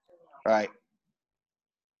All right.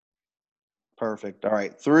 Perfect. All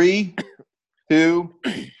right. 3, 2.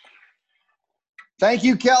 Thank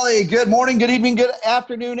you, Kelly. Good morning, good evening, good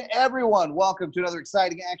afternoon, everyone. Welcome to another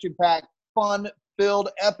exciting, action-packed, fun-filled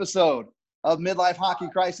episode of Midlife Hockey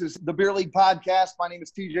Crisis, the Beer League podcast. My name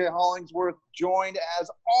is TJ Hollingsworth, joined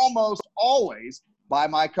as almost always by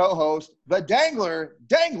my co-host, the Dangler,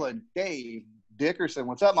 Danglin Dave Dickerson.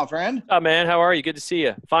 What's up, my friend? Oh, man. How are you? Good to see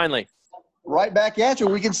you. Finally. Right back at you.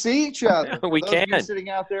 We can see each other. We For those can. of you sitting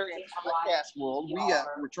out there in the podcast world,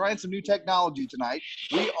 we're trying some new technology tonight.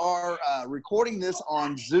 We are recording this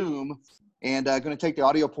on Zoom and going to take the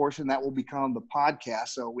audio portion that will become the podcast.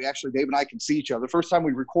 So Dave and I can see each other. First time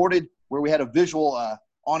we recorded where we had a visual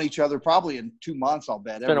on each other, probably in 2 months, I'll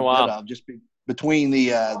bet. It's been a while. Between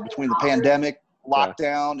the pandemic,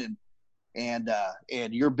 lockdown, and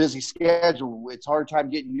your busy schedule, it's a hard time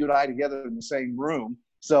getting you and I together in the same room.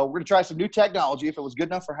 So we're going to try some new technology. If it was good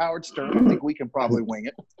enough for Howard Stern, I think we can probably wing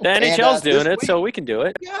it. The NHL's doing it, so we can do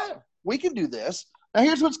it. Yeah, we can do this. Now,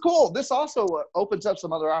 here's what's cool. This also opens up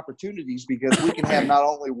some other opportunities because we can have not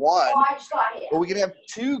only one, but we can have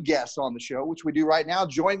 2 guests on the show, which we do right now.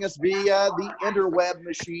 Joining us via the interweb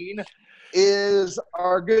machine is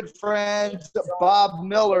our good friends Bob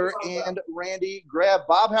Miller and Randy Greb.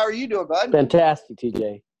 Bob, how are you doing, bud? Fantastic,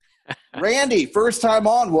 TJ. Randy, first time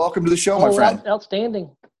on. Welcome to the show, my friend. Outstanding.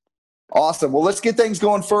 Awesome. Well, let's get things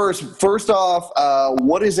going first. First off,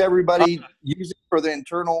 what is everybody using for the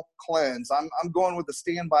internal cleanse? I'm going with the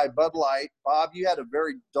standby Bud Light. Bob, you had a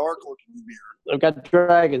very dark-looking beer. I've got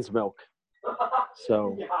dragon's milk.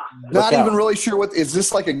 So not even really sure what is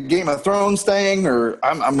this, like a Game of Thrones thing, or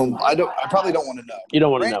I probably don't want to know. You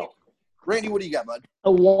don't want to know. Randy, what do you got, bud?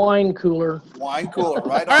 A wine cooler. Wine cooler,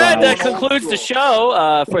 right? All right, that concludes the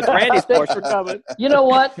show for Randy's portion. You know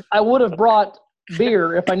what? I would have brought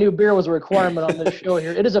beer if I knew beer was a requirement on this show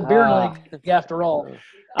here. It is a beer league after all.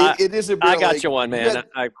 It is a beer I got league. you one, man.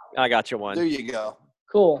 I got you one. There you go.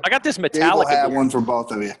 Cool. I got this Dave will Metallica have beer. one for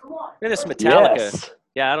both of you. Look at this Metallica. Yes.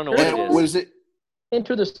 Yeah, I don't know what it is. What is it?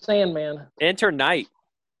 Enter the Sandman. Enter Night.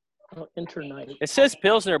 Oh, Enter Night. It says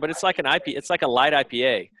Pilsner, but it's like an IP. It's like a light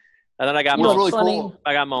IPA. And then I got really funny? cool.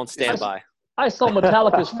 I got my own standby. I saw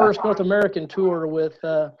Metallica's first North American tour with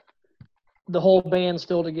the whole band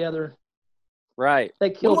still together. Right. They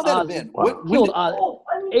killed When would that have Ozzy. been? Killed Ozzy.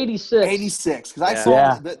 86. 86. Because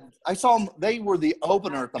I saw them. They were the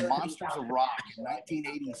opener at the Monsters of Rock in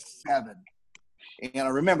 1987, and I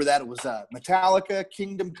remember that it was Metallica,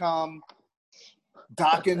 Kingdom Come,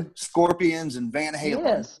 Dokken, Scorpions, and Van Halen.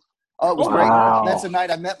 Yes. Oh, it was great. Wow. That's the night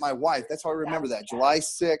I met my wife. That's how I remember that. July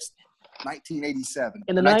 6th, 1987.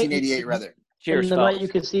 And the 1988, rather. Cheers, and the fellas. night you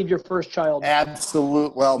conceived your first child.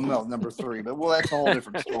 Absolute. Well, no, number 3. But, that's a whole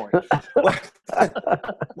different story.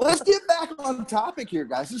 Let's get back on topic here,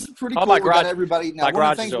 guys. This is pretty cool. My We garage, got everybody. Now, my one of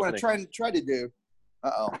garage the things is we're going to try to do.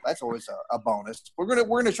 That's always a bonus. We're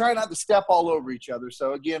gonna try not to step all over each other.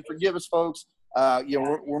 So again, forgive us, folks.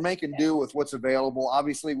 We're making do with what's available.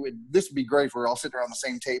 Obviously, this would be great if we're all sitting around the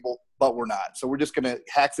same table, but we're not. So we're just gonna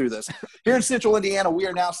hack through this. Here in Central Indiana, we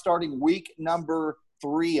are now starting week number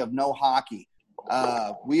 3 of no hockey.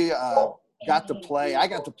 We got to play. I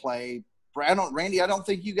got to play. Randy, I don't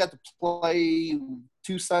think you got to play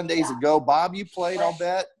 2 Sundays ago. Bob, you played, I'll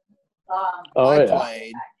bet. I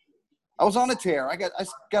played. I was on a tear. I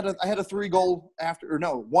had a 3-goal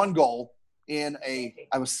one goal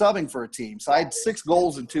I was subbing for a team. So I had 6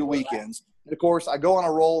 goals in 2 weekends. And of course, I go on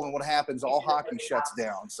a roll, and what happens, all hockey shuts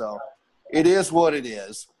down. So it is what it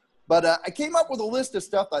is. But I came up with a list of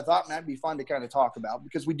stuff that I thought might be fun to kind of talk about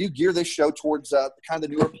because we do gear this show towards kind of the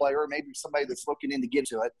newer player, or maybe somebody that's looking in to get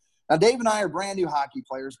to it. Now, Dave and I are brand new hockey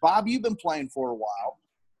players. Bob, you've been playing for a while.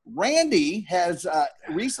 Randy has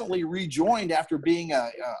recently rejoined after being a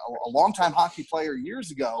longtime hockey player years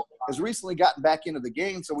ago, has recently gotten back into the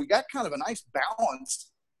game. So we got kind of a nice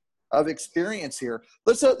balance of experience here.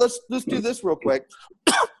 Let's do this real quick.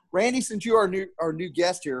 Randy, since you are our new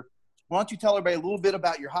guest here, why don't you tell everybody a little bit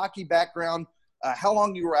about your hockey background, how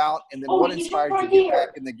long you were out, and then what inspired you to get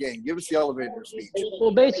back in the game? Give us the elevator speech.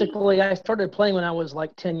 Well, basically, I started playing when I was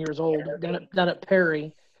like 10 years old down at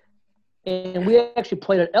Perry. And we actually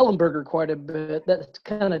played at Ellenberger quite a bit. That's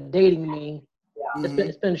kind of dating me.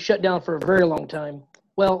 It's been shut down for a very long time.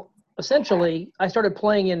 Well, essentially, I started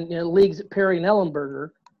playing in leagues at Perry and Ellenberger.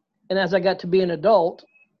 And as I got to be an adult,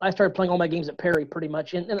 I started playing all my games at Perry pretty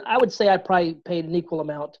much. And I would say I probably paid an equal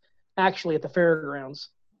amount actually at the fairgrounds.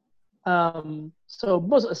 So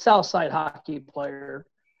was a South Side hockey player.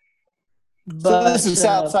 But, so this is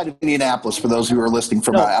south side of Indianapolis for those who are listening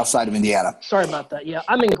from outside of Indiana. Sorry about that. Yeah,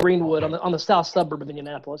 I'm in Greenwood on the south suburb of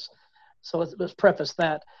Indianapolis. So let's preface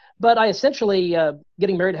that. But I essentially,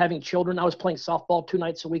 getting married, having children, I was playing softball 2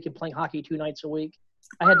 nights a week and playing hockey 2 nights a week.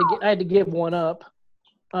 I had to give one up.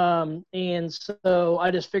 And so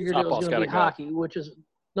I just figured it was Softball's going to be gotta go. hockey, which is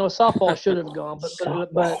no, softball should have gone, but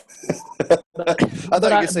I thought you were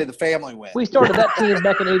going to say the family went. we started that team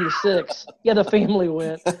back in '86. Yeah, the family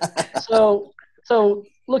went. So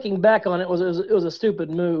looking back on it, it was a stupid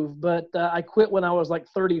move. But I quit when I was like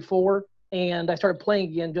 34, and I started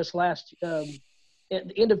playing again just last. At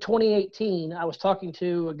the end of 2018, I was talking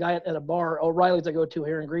to a guy at a bar, O'Reilly's I go to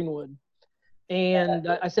here in Greenwood, and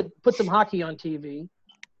I said, "Put some hockey on TV,"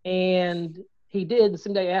 and he did. The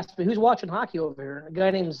same day asked me, "Who's watching hockey over here?" A guy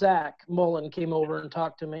named Zach Mullen came over and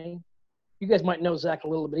talked to me. You guys might know Zach a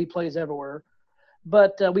little bit. He plays everywhere.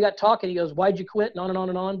 But we got talking. He goes, "Why'd you quit?" And on and on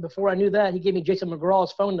and on. Before I knew that, he gave me Jason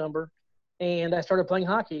McGraw's phone number, and I started playing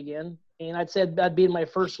hockey again. And I'd said I'd be in my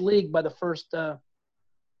first league by the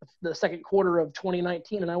second quarter of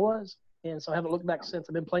 2019, and I was. And so I haven't looked back since.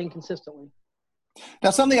 I've been playing consistently. Now,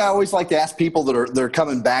 something I always like to ask people that are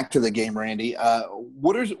coming back to the game, Randy,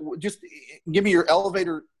 just give me your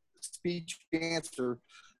elevator speech answer.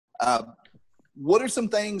 What are some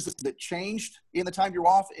things that changed in the time you're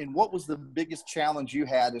off, and what was the biggest challenge you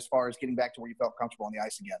had as far as getting back to where you felt comfortable on the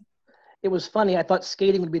ice again? It was funny. I thought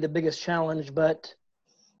skating would be the biggest challenge, but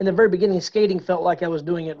in the very beginning, skating felt like I was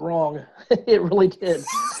doing it wrong. It really did.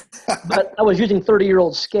 But I was using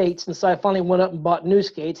 30-year-old skates, and so I finally went up and bought new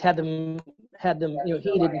skates, had them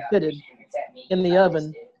heated and fitted in the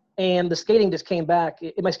oven, and the skating just came back.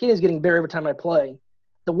 My skating is getting better every time I play.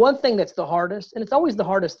 The one thing that's the hardest, and it's always the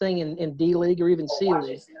hardest thing in D League or even C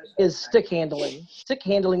League, is stick handling. Stick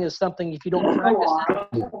handling is something, if you don't practice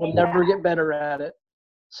it, you'll never get better at it.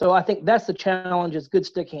 So I think that's the challenge, is good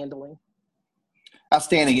stick handling.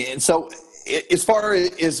 Outstanding. And so as far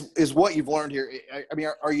as what you've learned here, I mean,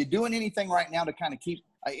 are you doing anything right now to kind of keep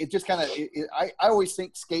 – I always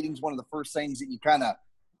think skating is one of the first things that you kind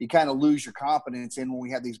of lose your confidence in when we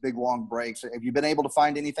have these big long breaks. Have you been able to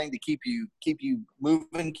find anything to keep you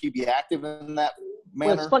moving, keep you active in that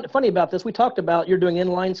manner? Well, it's funny about this. We talked about you're doing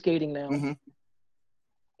inline skating now. Mm-hmm.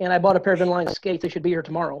 And I bought a pair of inline skates. They should be here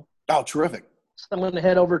tomorrow. Oh, terrific. So I'm going to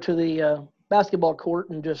head over to the basketball court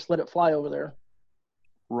and just let it fly over there.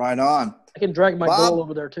 Right on. I can drag my Bob, goal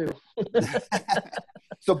over there too.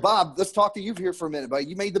 So, Bob, let's talk to you here for a minute. But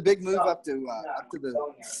you made the big move up to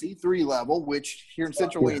the C3 level, which here in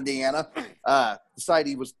Central Indiana,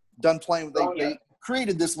 society was done playing. They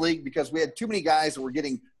created this league because we had too many guys that were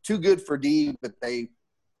getting too good for D, but they,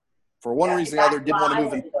 for one reason or the other, didn't want to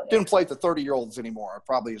move and didn't play with the 30-year-olds anymore.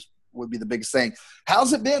 Probably would be the biggest thing.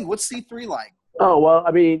 How's it been? What's C3 like? Oh, well,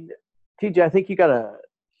 I mean, TJ, I think you got to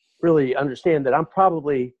really understand that I'm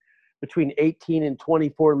probably between 18 and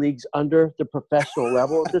 24 leagues under the professional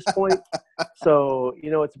level at this point. So,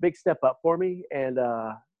 it's a big step up for me. And,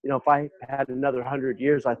 if I had another 100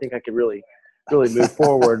 years, I think I could really, really move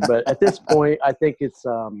forward. But at this point, I think it's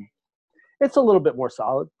a little bit more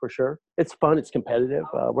solid for sure. It's fun. It's competitive.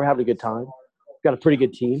 We're having a good time. We've got a pretty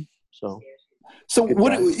good team. So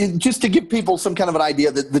just to give people some kind of an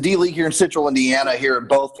idea, the D League here in Central Indiana, here at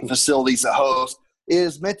both facilities that host,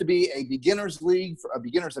 is meant to be a beginner's league, a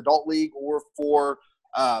beginner's adult league, or for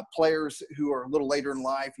players who are a little later in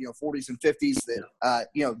life, 40s and 50s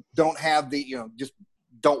that, don't have the, just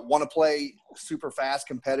don't want to play super fast,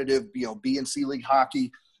 competitive, B and C league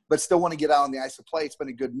hockey, but still want to get out on the ice to play. It's been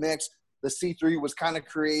a good mix. The C3 was kind of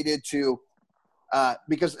created to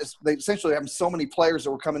because they essentially have so many players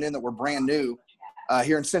that were coming in that were brand new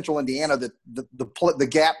here in Central Indiana that the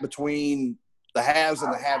gap between the haves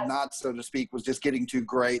and the have-nots, so to speak, was just getting too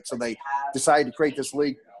great. So they decided to create this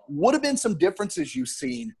league. What have been some differences you've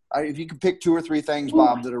seen? If you could pick 2 or 3 things,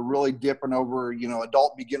 Bob, that are really different over,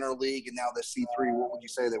 adult beginner league and now the C3, what would you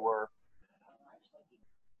say they were?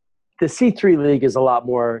 The C3 league is a lot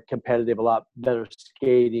more competitive, a lot better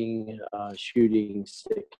skating, shooting,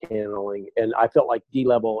 stick handling. And I felt like D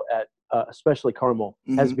level at especially Carmel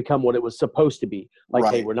has become what it was supposed to be. Like,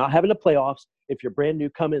 hey, we're not having the playoffs. If you're brand new,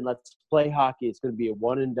 come in, let's play hockey. It's going to be a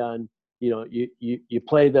one and done. You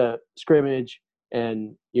play the scrimmage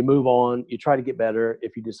and you move on. You try to get better.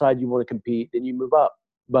 If you decide you want to compete, then you move up.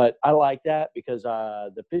 But I like that because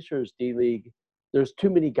the Fishers D League, there's too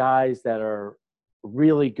many guys that are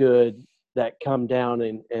really good that come down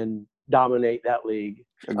and dominate that league.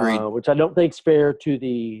 Agreed. Which I don't think is fair to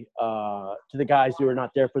the guys who are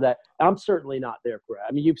not there for that. I'm certainly not there for it.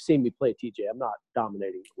 I mean, you've seen me play, TJ. I'm not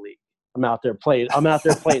dominating the league. I'm out there playing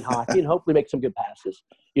hockey and hopefully make some good passes,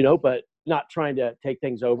 but not trying to take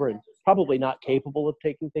things over and probably not capable of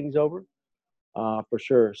taking things over for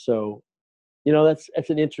sure. So that's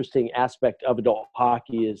an interesting aspect of adult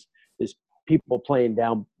hockey is people playing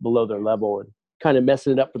down below their level and kind of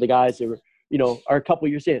messing it up for the guys that are a couple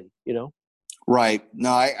years in. Right.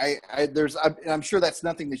 No, I'm sure that's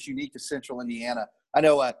nothing that's unique to Central Indiana. I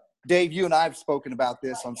know, Dave, you and I have spoken about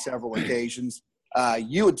this on several occasions.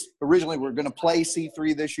 You originally were going to play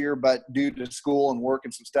C3 this year, but due to school and work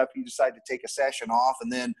and some stuff, you decided to take a session off,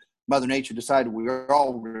 and then Mother Nature decided we were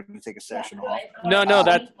all going to take a session off. No,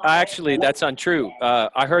 that's untrue.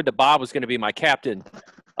 I heard that Bob was going to be my captain,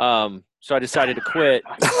 so I decided to quit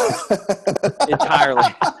entirely.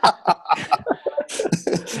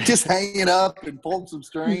 Just hanging up and pulling some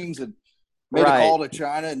strings and made a call to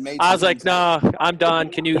China and made. I was like, no, I'm done.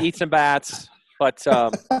 Can you eat some bats? But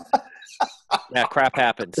yeah, crap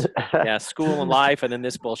happens. Yeah, school and life, and then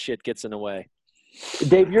this bullshit gets in the way.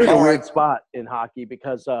 Dave, you're in a weird spot in hockey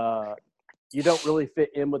because you don't really fit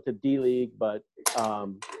in with the D League, but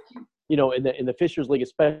in the Fishers League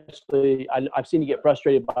especially, I've seen you get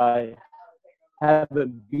frustrated by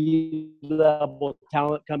having B-level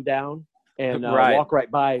talent come down and walk right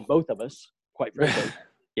by both of us, quite frankly.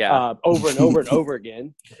 Yeah. Over and over and over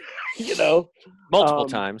again, multiple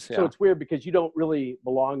times. Yeah. So it's weird because you don't really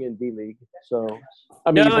belong in D League. So,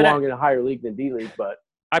 I mean, you belong in a higher league than D League, but.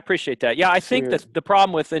 I appreciate that. Yeah, I think that the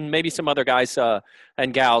problem with, and maybe some other guys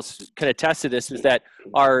and gals can attest to this, is that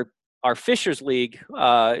our Fishers League,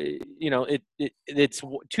 it's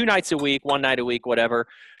 2 nights a week, 1 night a week, whatever.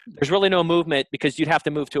 There's really no movement because you'd have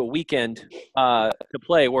to move to a weekend to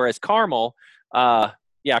play. Whereas Carmel,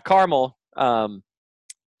 Carmel.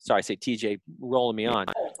 Sorry, I say TJ rolling me on,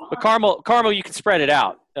 but Carmel, you can spread it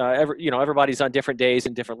out. Everybody's on different days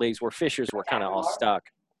in different leagues. Where Fishers, we're kind of all stuck.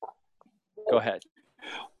 Go ahead.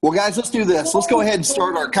 Well, guys, let's do this. Let's go ahead and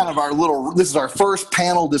start this is our first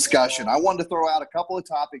panel discussion. I wanted to throw out a couple of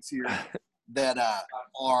topics here that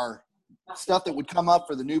are stuff that would come up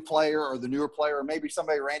for the new player or the newer player, or maybe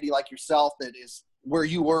somebody, Randy, like yourself, that is where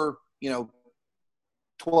you were,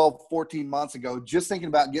 12, 14 months ago, just thinking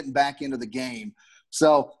about getting back into the game.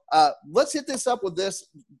 So let's hit this up with this.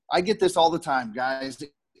 I get this all the time, guys.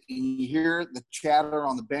 And you hear the chatter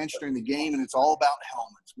on the bench during the game, and it's all about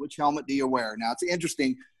helmets. Which helmet do you wear? Now, it's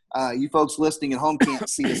interesting. You folks listening at home can't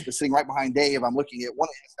see this, but sitting right behind Dave, I'm looking at one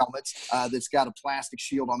of his helmets that's got a plastic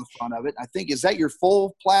shield on the front of it. I think, is that your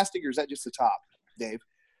full plastic, or is that just the top, Dave?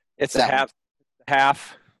 It's a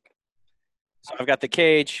half. So I've got the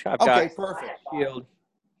cage. I've got perfect. Shield.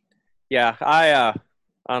 Yeah, I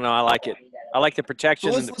don't know. I like it. I like the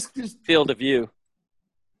protection and the field of view.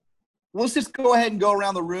 Let's just go ahead and go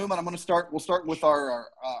around the room, and I'm going to start. We'll start with our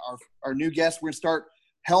new guest. We're going to start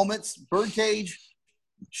helmets, birdcage,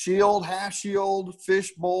 shield, half shield,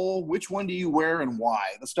 fishbowl. Which one do you wear and why?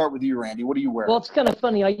 Let's start with you, Randy. What do you wear? Well, it's kind of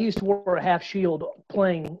funny. I used to wear a half shield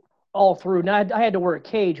playing all through. Now, I had to wear a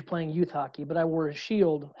cage playing youth hockey, but I wore a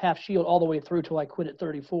half shield all the way through till I quit at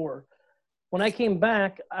 34. When I came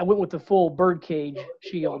back, I went with the full birdcage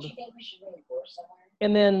shield.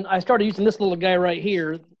 And then I started using this little guy right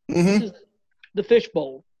here. Mm-hmm. This is the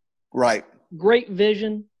fishbowl. Right. Great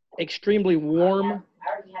vision, extremely warm.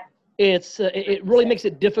 It really makes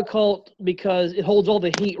it difficult because it holds all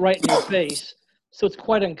the heat right in your face. So it's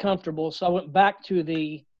quite uncomfortable. So I went back to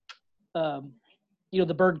the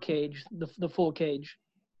bird cage, the full cage.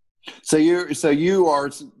 So you are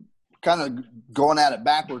kind of going at it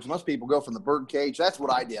backwards. Most people go from the bird cage. That's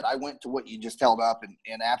what I did. I went to what you just held up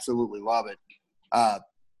and absolutely love it.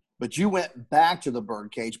 But you went back to the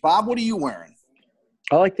bird cage. Bob, what are you wearing?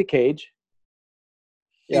 I like the cage.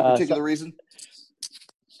 Any particular reason?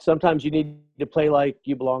 Sometimes you need to play like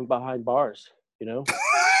you belong behind bars, You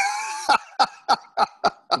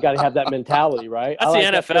got to have that mentality, right? That's the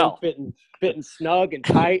NFL. Fitting snug and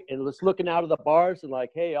tight and just looking out of the bars and like,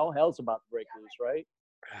 hey, all hell's about to break loose, right?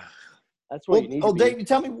 That's what you need to be. Dave,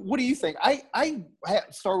 tell me, what do you think? I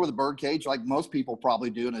start with a bird cage like most people probably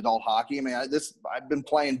do in adult hockey. I mean, I've been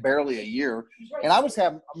playing barely a year, and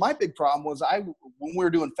my big problem was when we were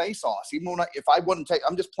doing face-offs, even if I wouldn't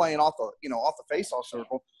I'm just playing off the face-off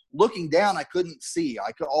circle. Looking down, I couldn't see.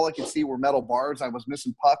 All I could see were metal bars. I was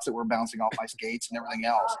missing pucks that were bouncing off my skates and everything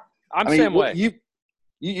else. I'm the same way.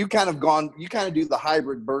 You kind of do the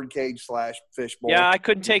hybrid birdcage / fishbowl. Yeah, I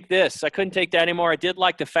couldn't take this. I couldn't take that anymore. I did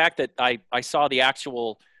like the fact that I saw the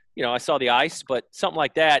actual, I saw the ice, but something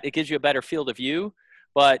like that, it gives you a better field of view,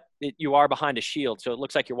 but you are behind a shield, so it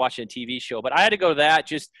looks like you're watching a TV show. But I had to go to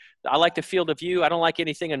that. I like the field of view. I don't like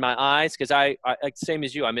anything in my eyes because I same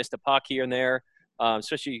as you. I missed a puck here and there,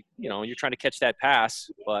 especially, you're trying to catch that pass.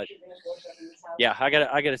 But, yeah, I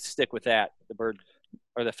gotta stick with that, the bird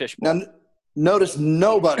or the fishbowl. Now, notice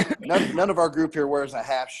none of our group here wears a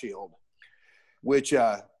half shield. which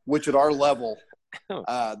at our level,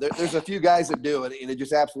 there's a few guys that do it, and it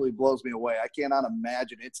just absolutely blows me away. I cannot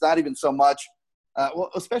imagine. It's not even so much, well,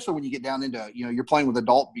 especially when you get down into, you're playing with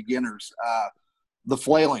adult beginners, the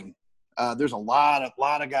flailing. There's a lot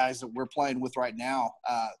of guys that we're playing with right now.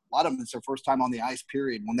 A lot of them, it's their first time on the ice,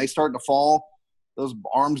 period. When they start to fall, those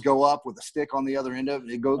arms go up with a stick on the other end of it.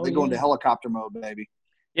 They go into helicopter mode, baby.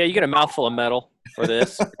 Yeah, you get a mouthful of metal for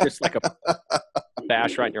this. Just like a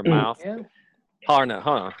bash right in your mouth. Yeah. Hard,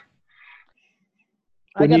 huh?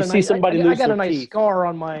 I got a nice teeth. scar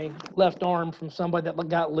on my left arm from somebody that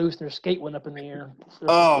got loose and their skate went up in the air.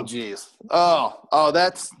 Oh, geez. Oh,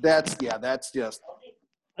 that's just.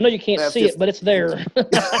 I know you can't see it, but it's there.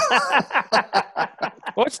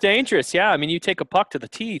 Well, it's dangerous. Yeah, I mean, you take a puck to the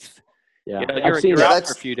teeth. Yeah, you're out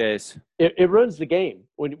for a few days. It ruins the game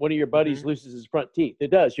when one of your buddies loses his front teeth.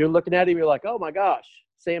 It does. You're looking at him, you're like, oh my gosh,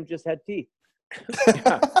 Sam just had teeth.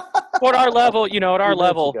 Yeah. Well, at our level,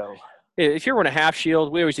 if you're wearing a half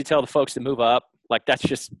shield, we always tell the folks to move up. Like, that's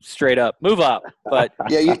just straight up move up. But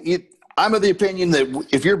yeah, I'm of the opinion that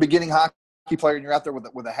if you're a beginning hockey player and you're out there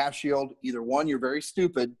with a half shield, either one, you're very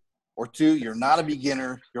stupid, or two, you're not a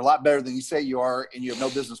beginner. You're a lot better than you say you are, and you have no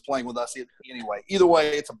business playing with us anyway. Either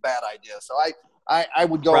way, it's a bad idea. So I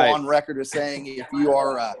would go on record as saying, if you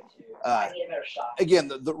are, again,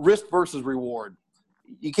 the risk versus reward.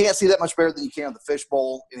 You can't see that much better than you can on the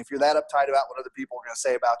fishbowl. And if you're that uptight about what other people are going to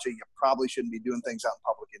say about you, you probably shouldn't be doing things out in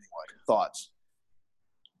public anyway. Thoughts?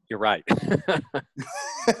 You're right.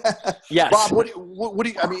 Yes. Bob, what do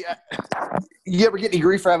you? I mean, you ever get any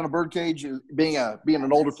grief for having a birdcage, being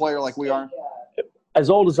an older player like we are? As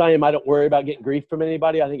old as I am, I don't worry about getting grief from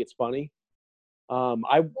anybody. I think it's funny.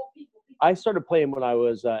 I started playing when I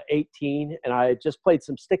was 18, and I just played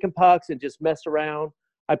some stick and pucks and just messed around.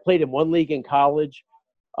 I played in one league in college,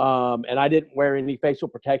 and I didn't wear any facial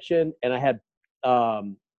protection, and I had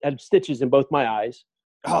stitches in both my eyes.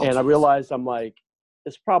 And I realized, I'm like,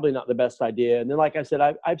 it's probably not the best idea. And then, like I said,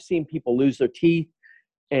 I've seen people lose their teeth,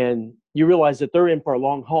 and you realize that they're in for a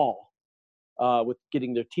long haul with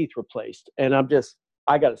getting their teeth replaced. And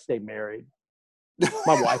I got to stay married.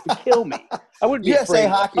 My wife would kill me. I wouldn't be afraid.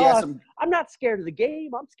 Hockey I'm not scared of the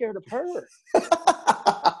game. I'm scared of her.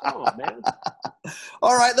 Oh, man.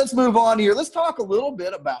 All right, let's move on here. Let's talk a little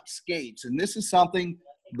bit about skates. And this is something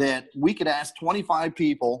that we could ask 25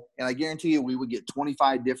 people, and I guarantee you we would get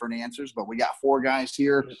 25 different answers, but we got 4 guys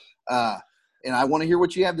here. And I want to hear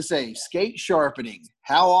what you have to say. Skate sharpening.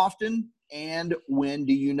 How often and when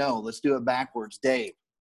do you know? Let's do it backwards. Dave.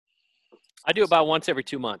 I do about once every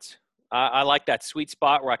 2 months. I like that sweet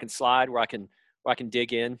spot where I can slide, where I can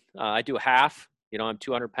dig in. I do a half. I'm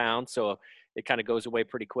 200 pounds, so it kind of goes away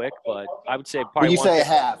pretty quick. But I would say probably. When you say a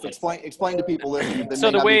half, explain to people listening.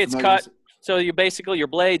 So the way it's cut, so you basically your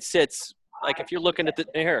blade sits like if you're looking at the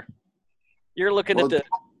here, you're looking at the.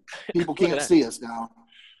 People can't see us now.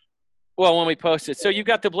 Well, when we post it, so you've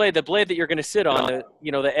got the blade that you're going to sit on,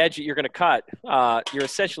 the edge that you're going to cut. You're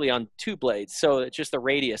essentially on 2 blades, so it's just the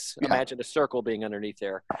radius. Yeah. Imagine a circle being underneath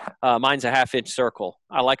there. Mine's a half-inch circle.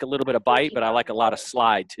 I like a little bit of bite, but I like a lot of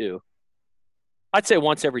slide too. I'd say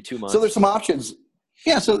once every 2 months. So there's some options.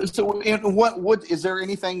 Yeah. So what is there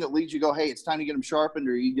anything that leads you to go, hey, it's time to get them sharpened,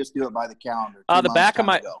 or you just do it by the calendar?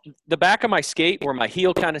 The back of my skate where my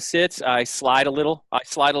heel kind of sits, I slide a little. I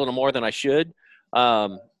slide a little more than I should.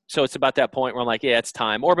 So it's about that point where I'm like, yeah, it's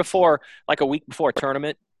time. Or before, like a week before a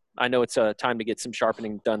tournament, I know it's time to get some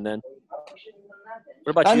sharpening done then.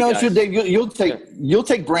 What about you guys? Dave, you'll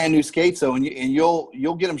take brand new skates though, and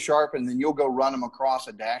you'll get them sharpened, and then you'll go run them across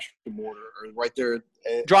a dashboard or right there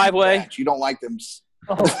driveway. You don't like them.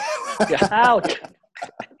 Oh, yeah. Ouch!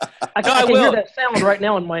 I can hear that sound right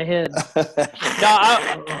now in my head.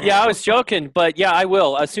 I was joking, but yeah, I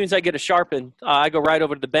will. As soon as I get a sharpen, I go right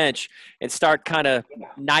over to the bench and start kind of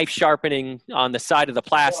knife sharpening on the side of the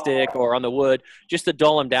plastic or on the wood, just to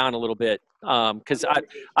dull them down a little bit. Because I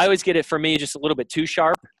always get it, for me, just a little bit too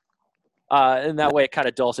sharp, and that way it kind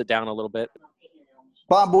of dulls it down a little bit.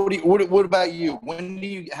 Bob, what about you?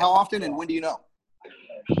 How often and when do you know?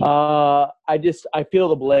 I feel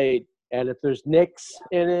the blade. And if there's nicks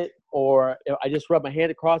in it, or if I just rub my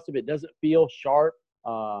hand across it doesn't feel sharp.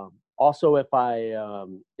 Also, if I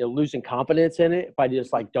losing confidence in it, if I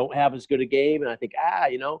just don't have as good a game, and I think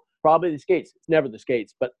probably the skates. It's never the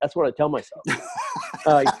skates, but that's what I tell myself.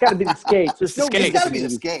 It's got to be the skates. It's got to be the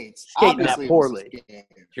skates. Skating that poorly.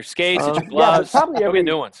 Your skates, your gloves. Probably every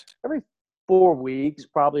new ones. Every 4 weeks.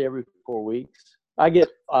 Probably every 4 weeks. I get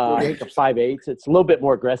I think a 5/8. It's a little bit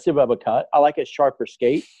more aggressive of a cut. I like a sharper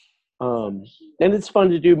skate. And it's fun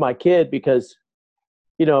to do my kid because,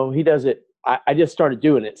 he does it. I just started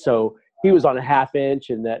doing it. So he was on a half inch,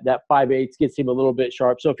 and that 5/8 gets him a little bit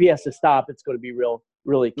sharp. So if he has to stop, it's going to be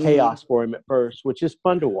really chaos for him at first, which is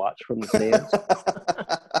fun to watch from the stands.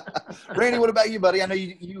 Randy, what about you, buddy? I know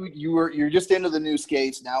you're just into the new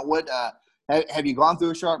skates now. What have you gone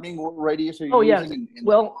through a sharpening? What radius are you using?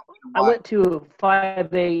 Well, I went to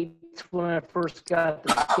 5/8 when I first got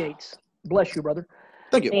the skates. Bless you, brother.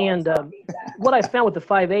 Thank you. And what I found with the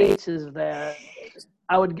 5/8 is that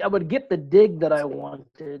I would get the dig that I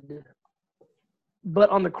wanted, but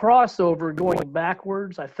on the crossover going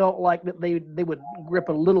backwards, I felt like that they would grip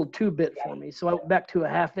a little too bit for me. So I went back to a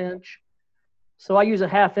half inch. So I use a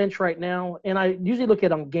half inch right now, and I usually look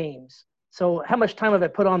at on games. So how much time have I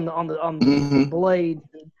put on the blade?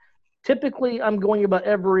 Typically, I'm going about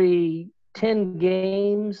every 10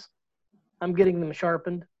 games. I'm getting them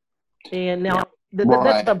sharpened, and now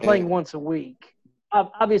that's if I'm playing once a week.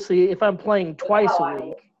 Obviously, if I'm playing twice a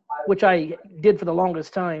week, which I did for the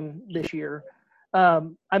longest time this year,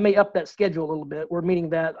 I may up that schedule a little bit. We're meaning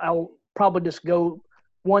that I'll probably just go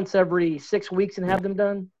once every 6 weeks and have them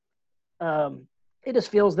done. It just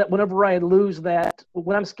feels that whenever I lose that,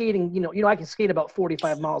 when I'm skating, you know, I can skate about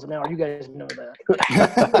 45 miles an hour. You guys know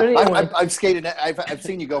that. But anyway, I've skated. I've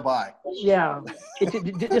seen you go by. Yeah,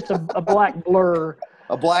 it's just a black blur.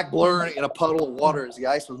 A black blur in a puddle of water as the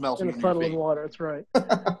ice was melting. In a puddle of water, that's right.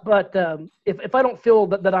 But if I don't feel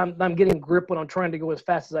that I'm getting grip when I'm trying to go as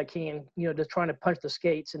fast as I can, you know, just trying to punch the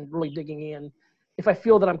skates and really digging in. If I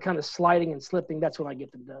feel that I'm kind of sliding and slipping, that's when I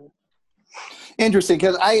get them done. Interesting,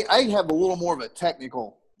 because I have a little more of a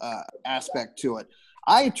technical aspect to it.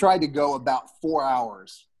 I tried to go about 4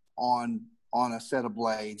 hours on a set of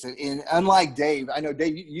blades, and unlike Dave, I know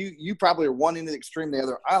Dave, you probably are one end of the extreme, the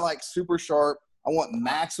other. I like super sharp. I want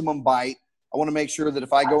maximum bite. I want to make sure that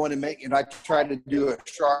if I go in and I try to do a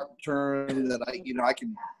sharp turn, that I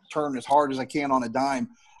can turn as hard as I can on a dime.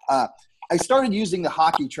 I started using the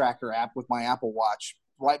Hockey Tracker app with my Apple Watch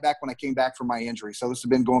right back when I came back from my injury. So this has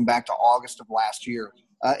been going back to August of last year.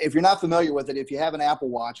 If you're not familiar with it, if you have an Apple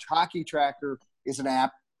Watch, Hockey Tracker is an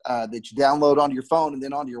app that you download onto your phone and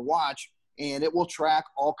then onto your watch, and it will track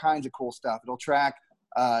all kinds of cool stuff. It'll track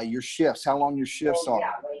your shifts, how long your shifts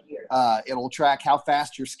are. It'll track how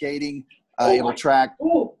fast you're skating. It'll track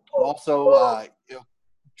also it'll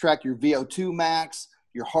track your VO2 max,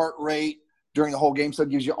 your heart rate during the whole game. So it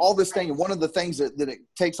gives you all this thing. And one of the things that it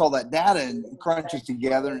takes all that data and crunches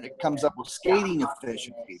together, and it comes up with skating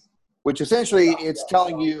efficiency, which essentially it's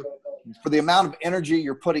telling you for the amount of energy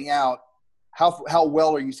you're putting out, how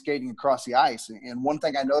well are you skating across the ice. And one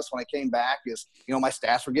thing I noticed when I came back is, my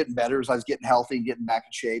stats were getting better as I was getting healthy and getting back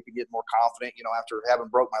in shape and getting more confident, after having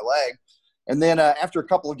broke my leg. And then after a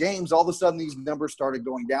couple of games, all of a sudden these numbers started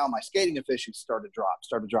going down. My skating efficiency started to drop.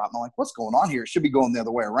 And I'm like, what's going on here? It should be going the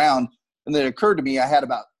other way around. And then it occurred to me I had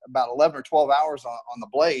about 11 or 12 hours on the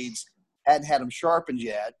blades, hadn't had them sharpened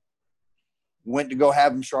yet. Went to go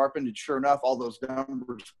have them sharpened, and sure enough, all those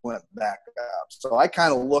numbers went back up. So I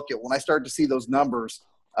kind of look at when I start to see those numbers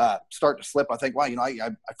start to slip, I think, wow,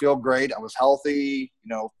 I feel great. I was healthy,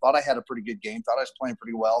 thought I had a pretty good game, thought I was playing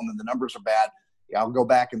pretty well, and then the numbers are bad. Yeah, I'll go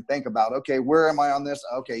back and think about, okay, where am I on this?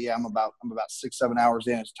 Okay, yeah, I'm about 6-7 hours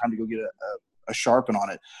in. It's time to go get a sharpen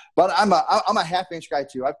on it. But I'm a half-inch guy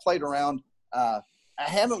too. I've played around. I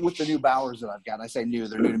haven't with the new Bowers that I've got. I say new;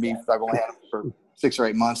 they're new to me. I've only had them for 6 or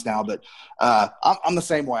 8 months now. But I'm the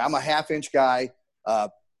same way. I'm a half-inch guy.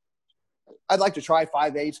 I'd like to try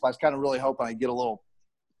 5/8, but I was kind of really hoping I'd get a little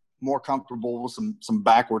more comfortable with some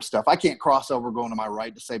backward stuff. I can't cross over going to my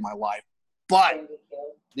right to save my life. But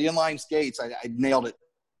the inline skates, I nailed it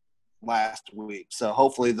last week. So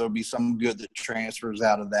hopefully there'll be some good that transfers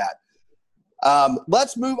out of that.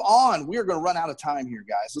 Let's move on. We are going to run out of time here,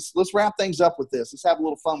 guys. Let's wrap things up with this. Let's have a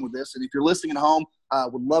little fun with this. And if you're listening at home,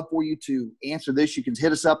 would love for you to answer this. You can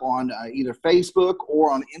hit us up on either Facebook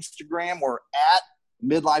or on Instagram or at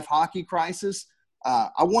Midlife Hockey Crisis.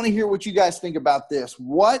 I want to hear what you guys think about this.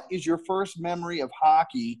 What is your first memory of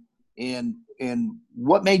hockey, and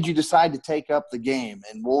what made you decide to take up the game?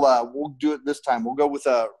 And we'll do it this time. We'll go with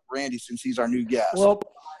Randy since he's our new guest. Well,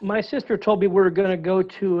 my sister told me we were going to go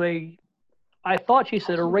to I thought she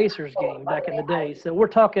said a Racers game back in the day. So we're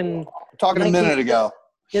talking a minute ago.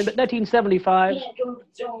 Yeah, but 1975.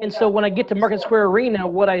 And so when I get to Market Square Arena,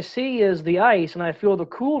 what I see is the ice, and I feel the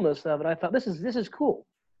coolness of it. I thought, this is cool.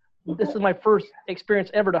 This is my first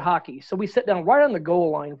experience ever to hockey. So we sit down right on the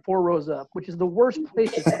goal line, 4 rows up, which is the worst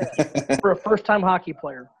place to sit for a first-time hockey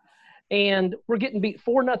player. And we're getting beat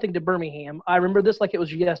 4-0 to Birmingham. I remember this like it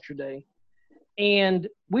was yesterday. And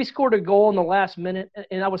we scored a goal in the last minute,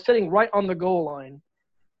 and I was sitting right on the goal line.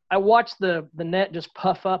 I watched the net just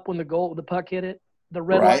puff up when the puck hit it. the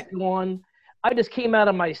red light go on. I just came out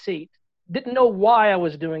of my seat. Didn't know why I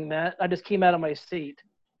was doing that. I just came out of my seat.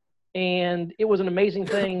 And it was an amazing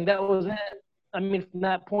thing. That was it. I mean, from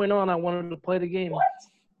that point on, I wanted to play the game.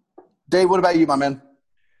 Dave, what about you, my man?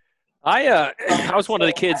 I was one of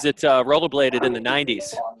the kids that rollerbladed in the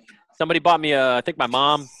 90s. Somebody bought me I think my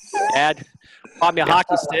mom, dad, bought me a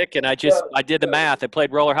hockey stick, and I did the math. I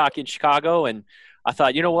played roller hockey in Chicago, and I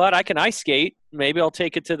thought, you know what, I can ice skate. Maybe I'll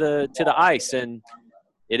take it to the ice, and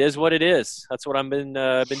it is what it is. That's what I've been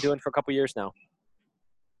doing for a couple years now.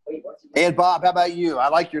 And Bob, how about you? I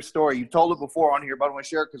like your story. You've told it before on here, but I want to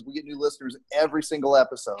share it because we get new listeners every single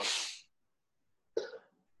episode.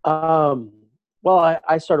 Well,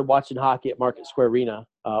 I started watching hockey at Market Square Arena,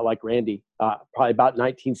 like Randy, probably about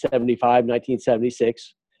 1975,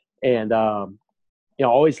 1976. And,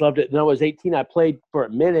 always loved it. When I was 18, I played for a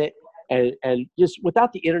minute, and just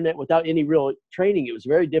without the internet, without any real training, it was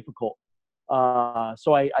very difficult.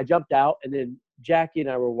 So I jumped out, and then Jackie and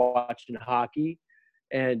I were watching hockey.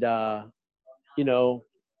 And, the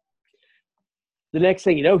next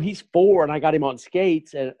thing you know, he's 4, and I got him on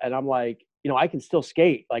skates, and I'm like, I can still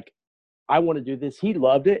skate. Like, I want to do this. He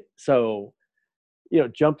loved it. So,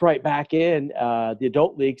 jumped right back in the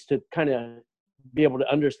adult leagues to kind of be able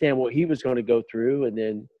to understand what he was going to go through. And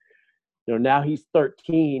then, now he's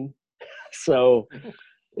 13. So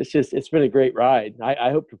it's been a great ride.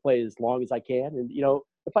 I hope to play as long as I can. And,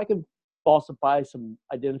 if I can falsify some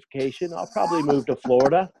identification, I'll probably move to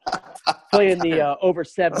Florida, play in the over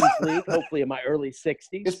 70s league, hopefully in my early 60s.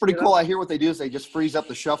 It's pretty cool. I hear what they do is they just freeze up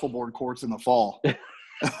the shuffleboard courts in the fall.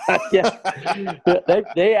 Yeah,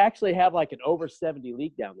 they actually have like an over 70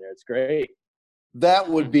 league down there. It's great. That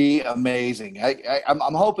would be amazing.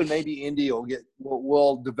 I'm hoping maybe Indy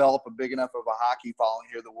will develop a big enough of a hockey following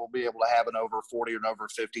here that we'll be able to have an over 40 and over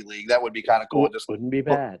 50 league. That would be kind of cool. Just wouldn't be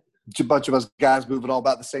bad. A bunch of us guys moving all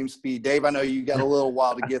about the same speed. Dave, I know you got a little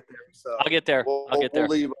while to get there. So I'll get there.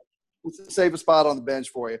 We'll save a spot on the bench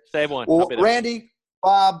for you. Save one. Well, Randy,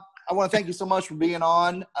 Bob, I want to thank you so much for being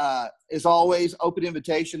on. As always, open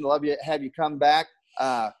invitation. Love you. Have you come back.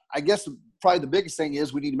 I guess probably the biggest thing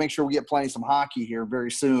is we need to make sure we get playing some hockey here very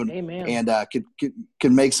soon. Amen. And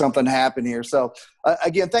can make something happen here. So,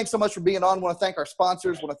 again, thanks so much for being on. I want to thank our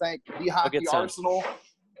sponsors. I want to thank The Hockey Arsenal.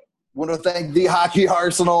 Want to thank The Hockey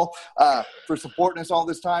Arsenal for supporting us all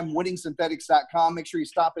this time. WinningSynthetics.com. Make sure you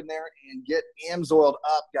stop in there and get AMSOILed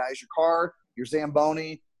up, guys. Your car, your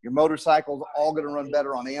Zamboni, your motorcycle's all going to run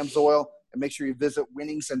better on AMSOIL. And make sure you visit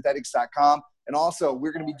WinningSynthetics.com. And also,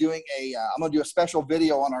 we're going to be doing I'm going to do a special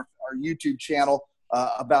video on our YouTube channel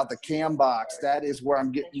about the Cam Box. That is where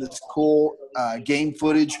I'm getting this cool game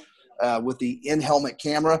footage with the in-helmet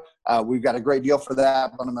camera. We've got a great deal for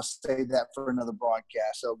that, but I'm going to save that for another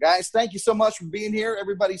broadcast. So, guys, thank you so much for being here.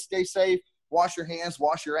 Everybody stay safe. Wash your hands,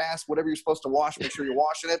 wash your ass, whatever you're supposed to wash, make sure you're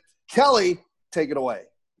washing it. Kelly, take it away.